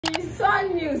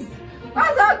Sun News.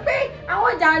 What's up, babe? I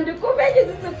want you to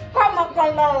come up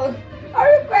along. Or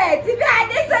request if I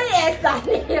did say yes.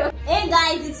 Hey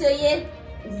guys, it's your year.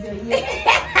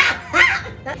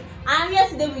 I'm here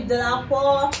today with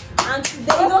Dolapo, and today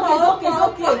it's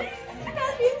okay.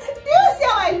 Do you see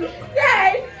how I look?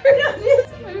 Yeah.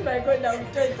 Oh my God, now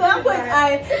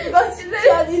because she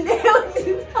said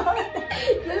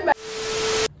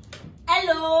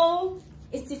hello,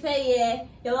 it's Tife here.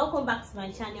 You're welcome back to my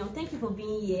channel. Thank you for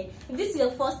being here. If this is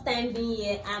your first time being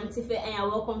here, I'm Tife and you're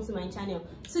welcome to my channel.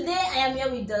 Today I am here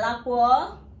with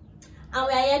Dolapo and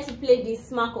we are here to play this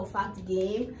Smack or Fact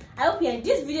game. I hope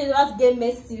this video is about to get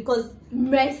messy because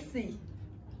messy.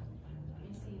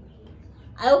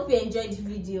 I hope you enjoyed the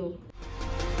video.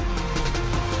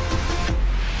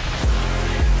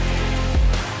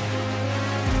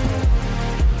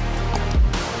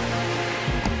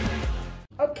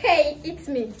 Okay, it's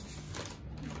me.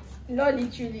 Not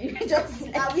literally, just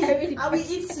I will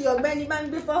eat your belly man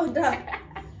before that.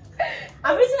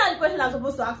 I'm reading out the question I'm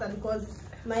supposed to ask her because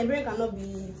my brain cannot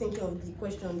be thinking of the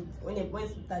question when we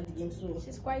start the game. So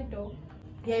she's quite dull.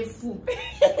 Yeah, fool.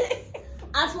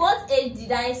 At what age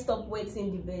did I stop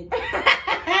wetting the bed?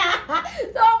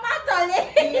 So matter.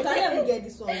 You can never get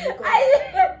this one because I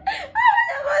was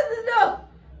supposed to know.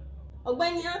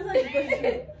 Ogbeni, answer the question.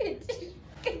 It's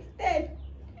 10.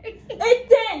 It's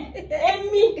 10. And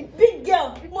me, big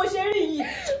girl, Mosheri.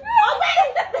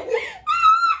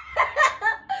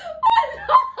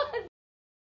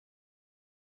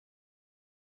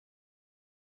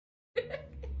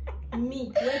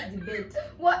 Me, wet the bed.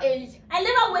 What age? I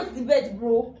never wet the bed,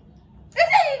 bro. You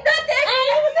said you don't take it.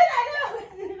 You said I never wet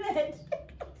the bed.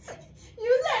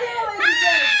 You said I never wet the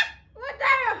bed. What?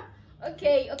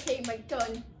 Okay, my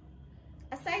turn.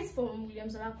 Aside from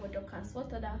Williams Dolapo Dorcas,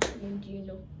 what other name do you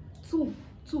know? Two.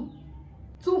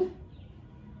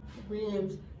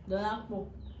 Williams Dolapo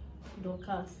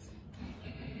Dorcas.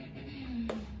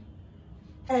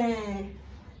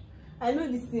 I know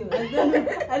this name. I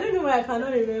don't know why I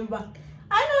cannot remember.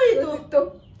 I know it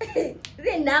though. Is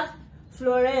it enough?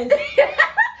 Florence.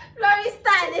 Florence.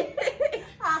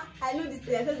 I know this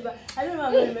name. I don't know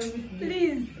how to remember it.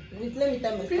 Please. Wait, let me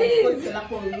tell myself.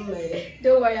 Please.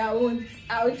 Don't worry, I won't.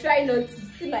 I will try not to.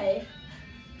 See my hair.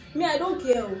 Me, I don't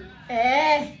care.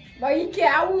 But you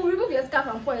care. I will remove your scarf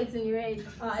and pour it in your head.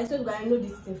 I said, I know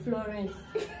this thing. Florence.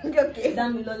 Okay.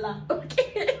 Damilola.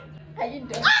 Okay. Are you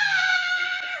done?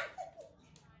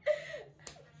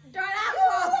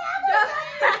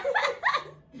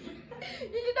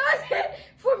 You don't say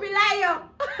Fumilayo.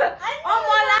 I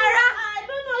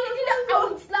don't know. I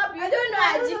would slap you. You don't know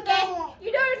Ajike.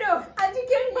 You don't know.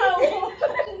 Ajike.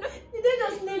 You don't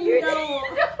just name you down.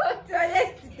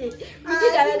 Honestly. You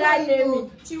did another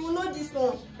name. She will know this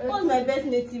one. What's my best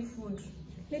native food?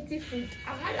 Native food.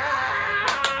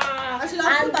 I should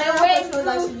have put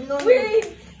that she did not know.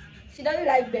 She doesn't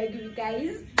like begging,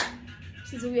 guys.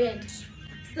 She's weird.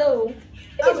 So, if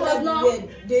it was not weird,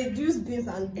 they use beans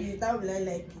and beans. That would I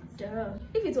like it. Duh.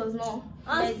 If it was not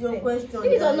ask your question.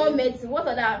 If it was not medicine, what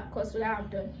other course would I have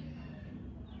done?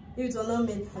 If it was not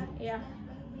medicine, yeah,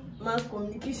 mass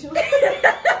communication. Oh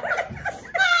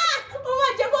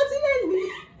my God,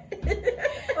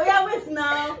 oh yeah, wait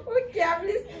now. Okay, I'm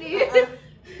listening.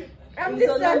 I'm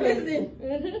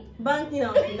listening. Banking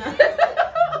and finance.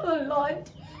 Oh Lord.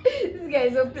 This guy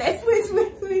is so blessed. Wait.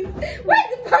 Where's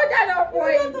the powder now for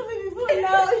it?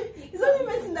 It's only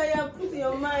medicine that you have put in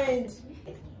your mind.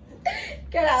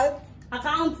 Get out.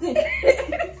 Accounting.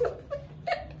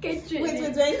 Wait,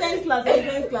 science class.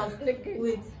 Okay.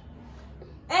 Wait.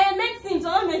 Medicine, so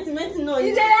medicine, no.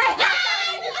 You said I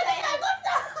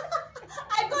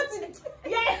got it.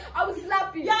 Yeah, I will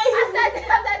slap you. Yeah,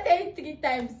 after saying 3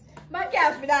 times. Mark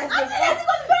your finance.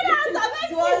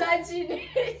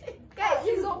 Guys,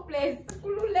 she's so blessed.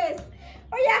 Clueless.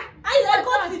 Oh yeah. I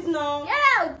got it now. Get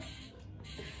out.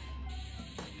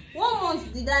 1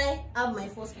 month did I have my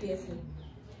first piercing?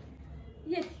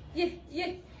 Yeah.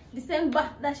 December.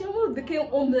 That she almost became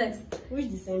homeless. Which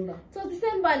December? So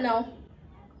December now.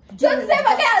 So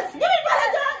December, guys. Give me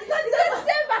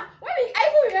December. I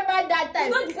even remember that time.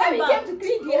 When we came to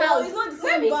clean the house. It's not December.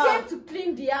 When we came to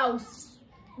clean the house.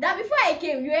 That before I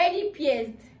came, you already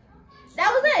pierced.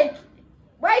 That was like,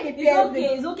 why the piercing?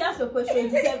 It's okay. Ask your question.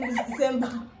 It's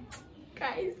December.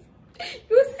 Guys,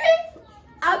 you see,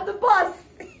 I'm the boss.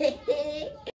 That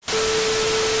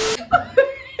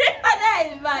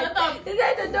is bad. Is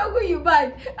that the dog you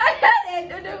bad? I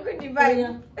don't know who you bad.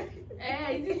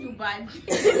 Is it you bad?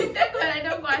 I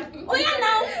don't want. Oh yeah,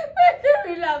 now.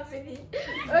 We love it.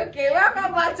 Okay,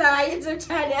 welcome back to our YouTube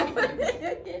channel.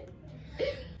 Okay.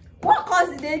 What course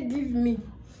did they give me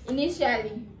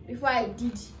initially before I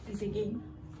did this again?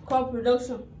 Crop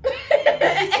production.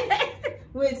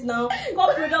 Wait now.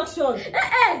 Crop production.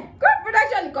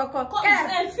 Crop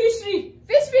production And fishery.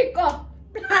 Fishery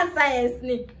plant science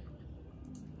ni.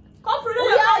 Crop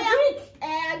production.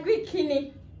 Agric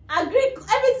kini. Everything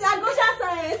agricultural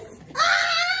science.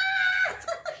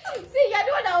 See, you're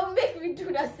the one that will make me do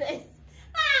the sense.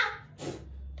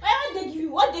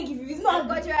 What they give you? It's not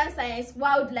agricultural science,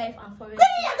 wildlife and forestry.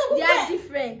 They are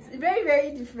different. Very,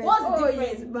 very different. What's the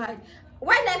difference? Yes, bad.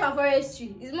 Wildlife and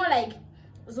forestry is more like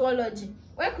zoology.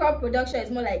 When crop production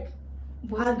is more like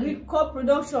crop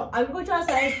production, agricultural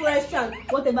science, forestry, and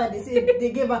whatever they say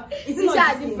they gave her. It's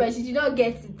not different. You did not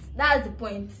get it. That's the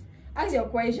point. Ask your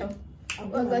question.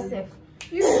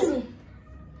 You too.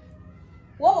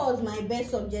 What was my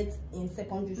best subject in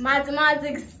secondary school?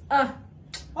 Mathematics.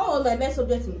 What was my best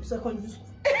subject in secondary school?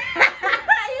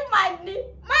 You mad me?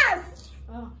 Maths.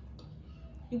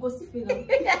 You go see feeling.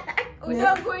 We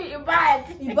don't go in bad.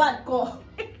 You bad call.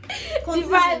 Continue.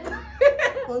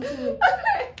 Continue.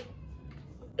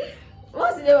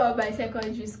 What's the name of my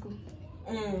secondary school?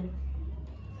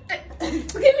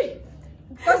 Give me.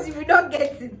 Because if you don't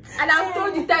get it, and I've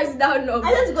told you times down number.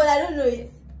 I just got. I don't know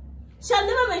it. She has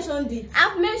never mentioned it.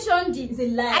 I've mentioned it. It's a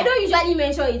lie. I don't usually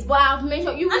mention it, but I've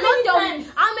mentioned. You will not tell me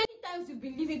how many times you've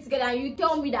been living together, and you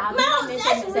tell me that I've never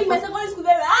mentioned it. My secondary school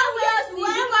very. I went to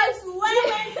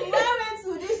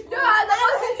this school. No, I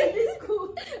went to this school.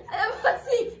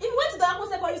 See, if you went to Dolapo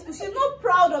secondary school, she's not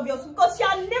proud of your school because she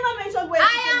has never mentioned where. I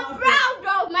am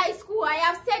proud of my school. I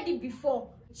have said it before.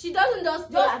 She doesn't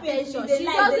just pay attention. She's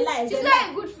not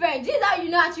a good friend. This is how you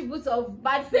know attributes of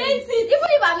bad friends. Even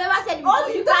if I've never said it before,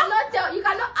 you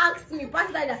cannot ask me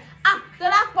personally that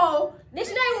Dolapo, they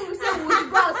should not even say we will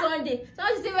go out Sunday. So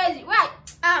she say where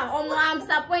I'm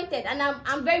disappointed and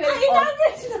I'm very hurt.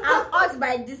 I'm hurt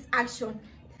by this action.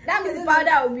 That means the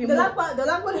powder will be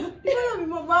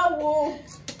more.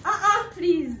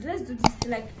 Please, let's do this.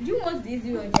 Like, do you want the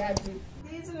easy or the hard way?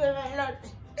 This is a lot.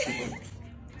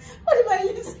 What if I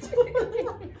use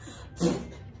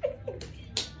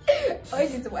Or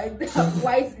is it white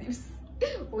lips?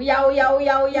 Oh yeah.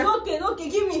 Okay,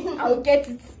 give me. I will get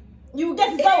it. You will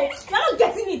get it. No, you're not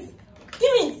getting it.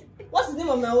 Give it. What's the name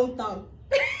of my hometown?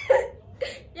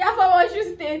 Yeah, from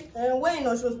Oshu State. Where in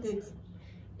Oshu State?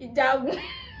 Ijagu.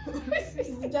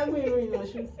 Ijagu in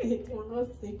Oshu State. For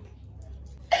God's sake.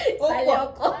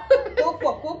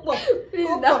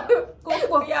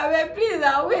 Please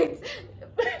now, wait.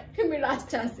 Give me last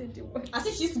chance in the world. As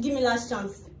if she used to give me last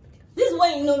chance. This is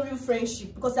when you know real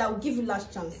friendship, because I will give you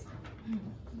last chance.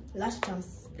 Last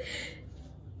chance.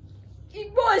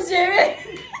 Igbo Shere.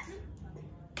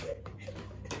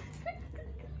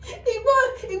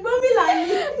 Igbo Milani.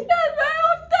 That's my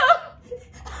hometown.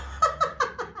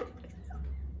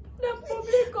 The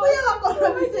public. Oh, yeah,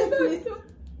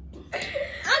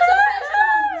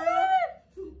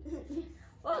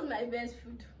 what's my best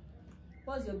food?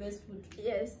 What's your best food?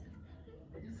 Yes.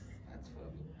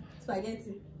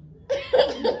 Spaghetti.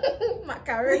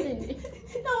 Macaroni.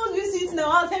 That was be sweet now.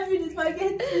 I was having the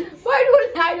spaghetti. Why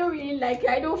don't I don't really like it?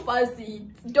 I don't fancy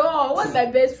it. Duh, what's my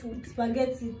best food?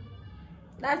 Spaghetti.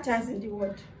 That chance in the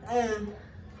world.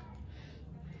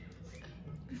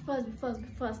 Be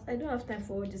fast. I don't have time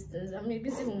for all these things. I'm a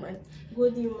busy woman.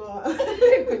 Good more.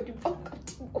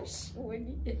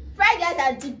 Fried rice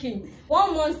and chicken.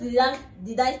 1 month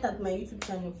did I start my YouTube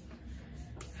channel.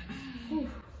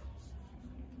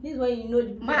 This is when you know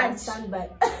the people that stand by.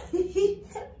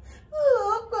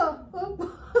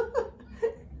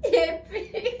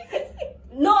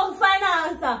 No, final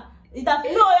answer. Is that no?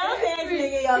 You're not saying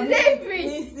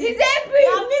anything. It's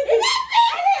April.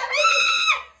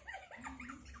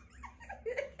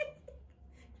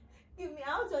 Give me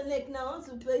out your neck now. I want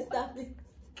to play stuff. We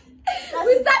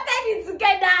started it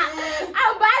together.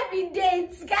 I'm bad with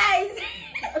dates, guys.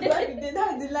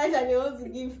 That's the line that you want to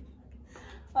give.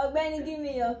 Oh, Benny, give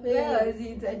me your face. Where was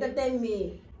it? I started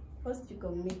May. First week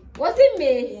of May. Was it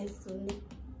May? Yes, so May.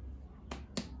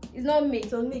 It's not May.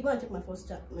 So May, go and check my first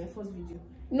video.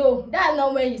 No, that's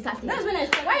not when you started. That's when I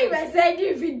started. When you were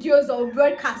sending videos or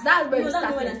broadcasts, that's when you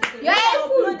started. When I started. You're a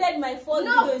fool. Uploaded my first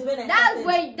video is when I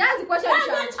started. That's the question you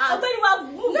should ask. I'm not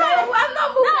moving. I'm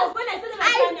not moving. That was when I started my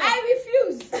channel.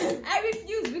 I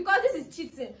refuse because this is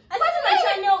cheating. I started my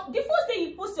channel. The first day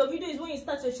you post your video is when you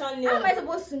start your channel. How am I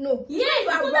supposed to know? Yes,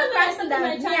 that's when I started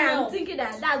my channel. I'm thinking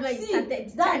that's when you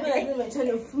started. That's when I started my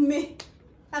channel for me.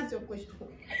 That's your question.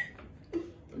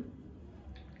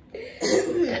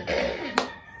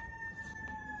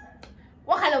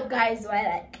 What kind of guys do I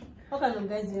like? What kind of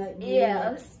guys do you like?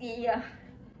 Yes, yeah.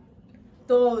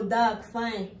 tall, dark,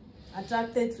 fine.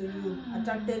 Attracted to you.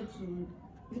 Attracted to.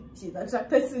 She's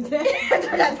attracted to them.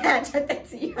 Attracted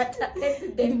to you. Attracted to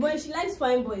The them. boy, she likes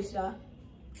fine boys, yeah.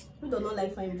 Who does not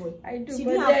like fine boy? I do, She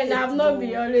but didn't then have I've taste not though.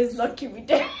 been always lucky with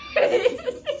them.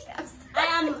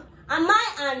 Am I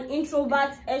an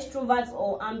introvert, extrovert,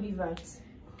 or ambivert?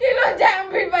 You know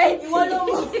damn ambivert.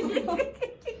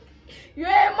 You're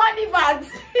a money vat.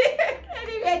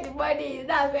 Anywhere the money is,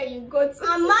 that's where you go to.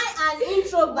 Am I an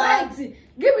introvert? Wait,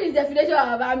 give me the definition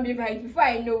of ambivert before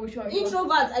I know which one.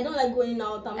 Introvert, I don't like going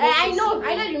out. I know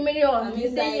the meaning of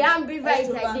this. The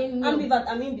ambivert, I didn't know. Ambivert,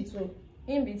 I'm in between.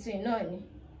 In between, no.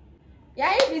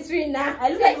 Yeah, in between now. I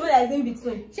look like one that is in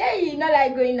between. Shay, you not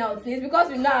like going out. It's because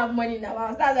we don't have money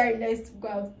now. That's very nice to go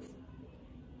out.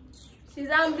 She's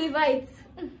ambivert.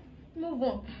 Move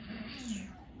on.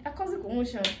 I cause a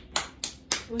commotion.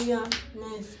 Oh yeah,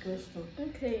 nice question.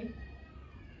 Okay.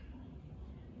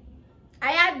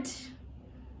 I had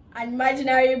an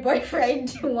imaginary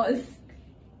boyfriend once.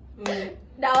 That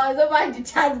was over the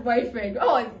chat boyfriend. What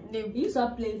was his name? You used to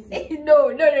have plenty.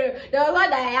 No. There was one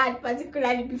that I had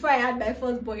particularly before I had my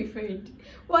first boyfriend.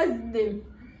 What's his name?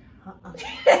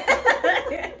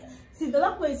 See,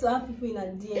 Dolapo used to have people in a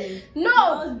DM.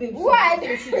 No! Why are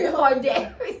you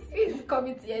there? Who's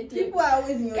coming to your DM? People are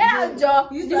always in your Get out, Joe.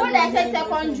 You The one that said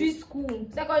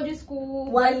secondary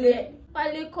school.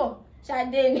 Wale Ko.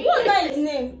 Shadene. What's that his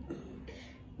name?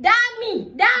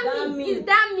 Dami. It's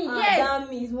Dami. Yes.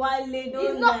 Dami is Wale.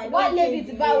 It's not Wale. It's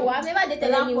about. I've never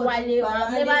dated any Wale.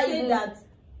 I've never even that.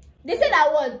 They say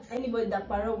that what? Anybody that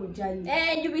parallel with Jali.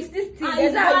 And you will still steal.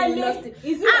 It's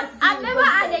Wale. I've never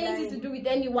had anything to do with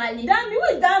any Wale. Dami, who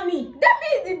is Dami? Dami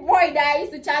is the boy that I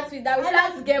used to chat with that we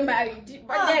planned to get married.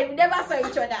 But then we never saw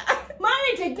each other.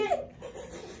 Marriage again.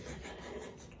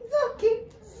 It's okay.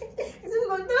 It's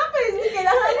going to weekend.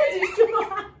 I'm going to show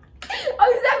her. Oh,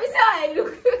 is that how I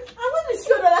look? I'm going to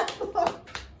show Dolapo.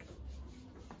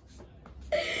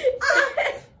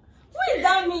 Who is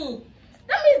Dami?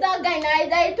 That means that guy now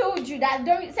that I told you that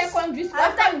during secondary school,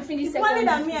 after we finished secondary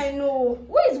school. Wale me, I know.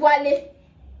 Who is Wale?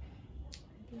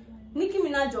 Nicki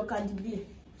Minaj or Cardi B?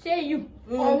 Say you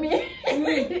or me?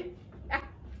 Me.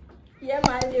 Yeah,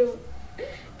 my little.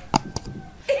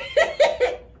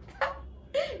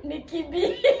 Nicki B.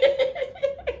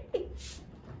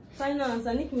 Final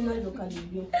answer, Nicki Minaj or Cardi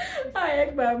B? I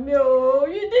didn't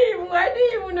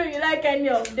even know you like any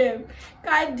of them.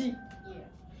 Cardi.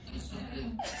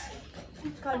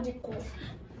 Cardi cool.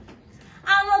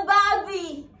 I'm a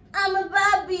Barbie,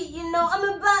 you know, I'm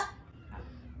a Barbie.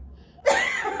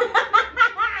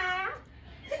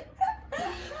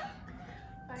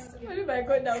 Oh my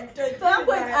God, that would judge. So that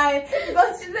was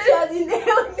because she was in the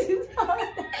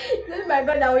Oh my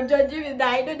God, that would judge you with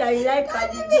that. I know that you like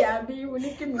Cardi B, Abi, you will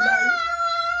Nicki Minaj.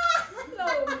 No,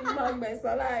 not my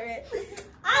salary.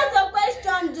 Ask the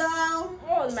question, John.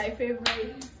 What was my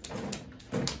favorite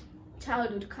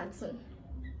childhood cartoon?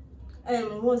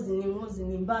 What's the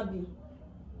name? Barbie.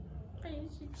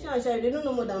 They don't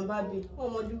know more than Barbie. Oh,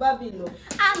 more than Barbie, no.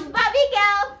 I'm a Barbie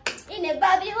girl in a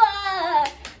Barbie world,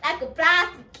 like a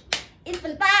plastic. It's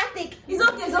fantastic. It's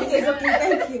okay.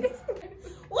 Thank you.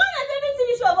 What is every TV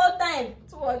show about time?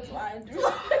 What do I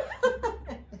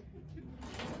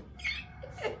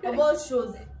do? About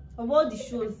shows. About the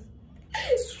shows.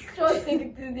 Shows take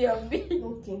it easy on me.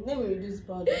 Okay, let me reduce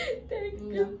powder. Thank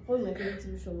Yeah. you. What's my favorite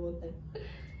TV show about time?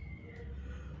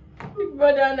 Big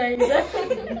Brother Naija.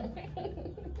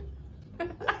 My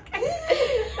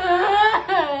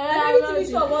favorite TV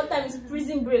show about time is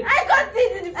Prison Break. I got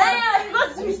it in the front. Yeah, you got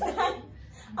to time.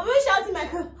 I'm always shouting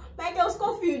Michael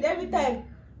Scofield every time.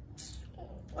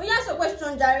 Oh, you ask a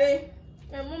question, Jare.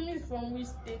 My mom is from which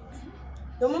state?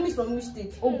 Your mom is from which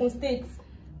state? Ogun State.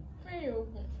 Where you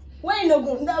Ogun? Where in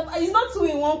Ogun? No, it's not two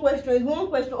in one question. It's one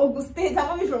question. Ogun State. Her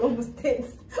mom is from Ogun State.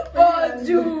 Oh,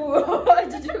 Ju.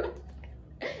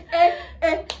 Yeah.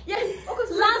 Okay,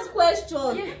 so last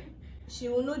question. Yeah. She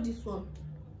will know this one.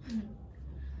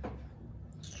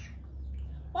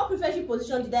 What professional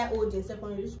position did I hold in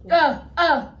secondary school?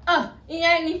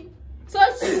 Iyani. So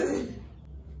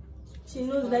she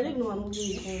knows that I don't know I'm moving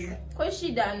before.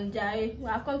 Koshi and Jare, we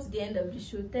have come to the end of the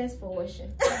show. Thanks for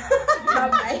watching.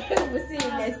 Bye. We'll see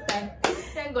you next time.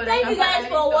 Thank you guys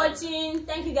for watching.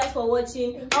 Thank you guys for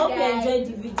watching. I hope you enjoyed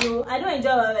the video. I don't enjoy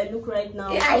how I look right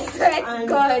now. Yeah, I swear to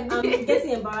God. I'm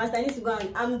getting embarrassed. I need to go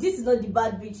and this is not the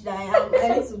bad bitch that I am.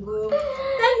 I need to go.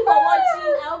 Thank you for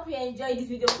watching. I hope you enjoyed this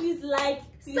video. Please like,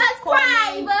 please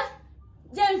subscribe.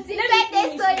 James, let me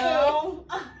finish now.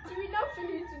 You will not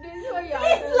finish today, so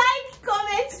please like,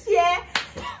 comment, share,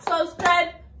 subscribe.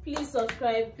 Please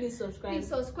subscribe. subscribe. Please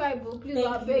subscribe, please.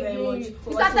 Thank you very much.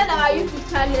 We started our YouTube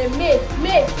channel,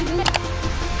 May.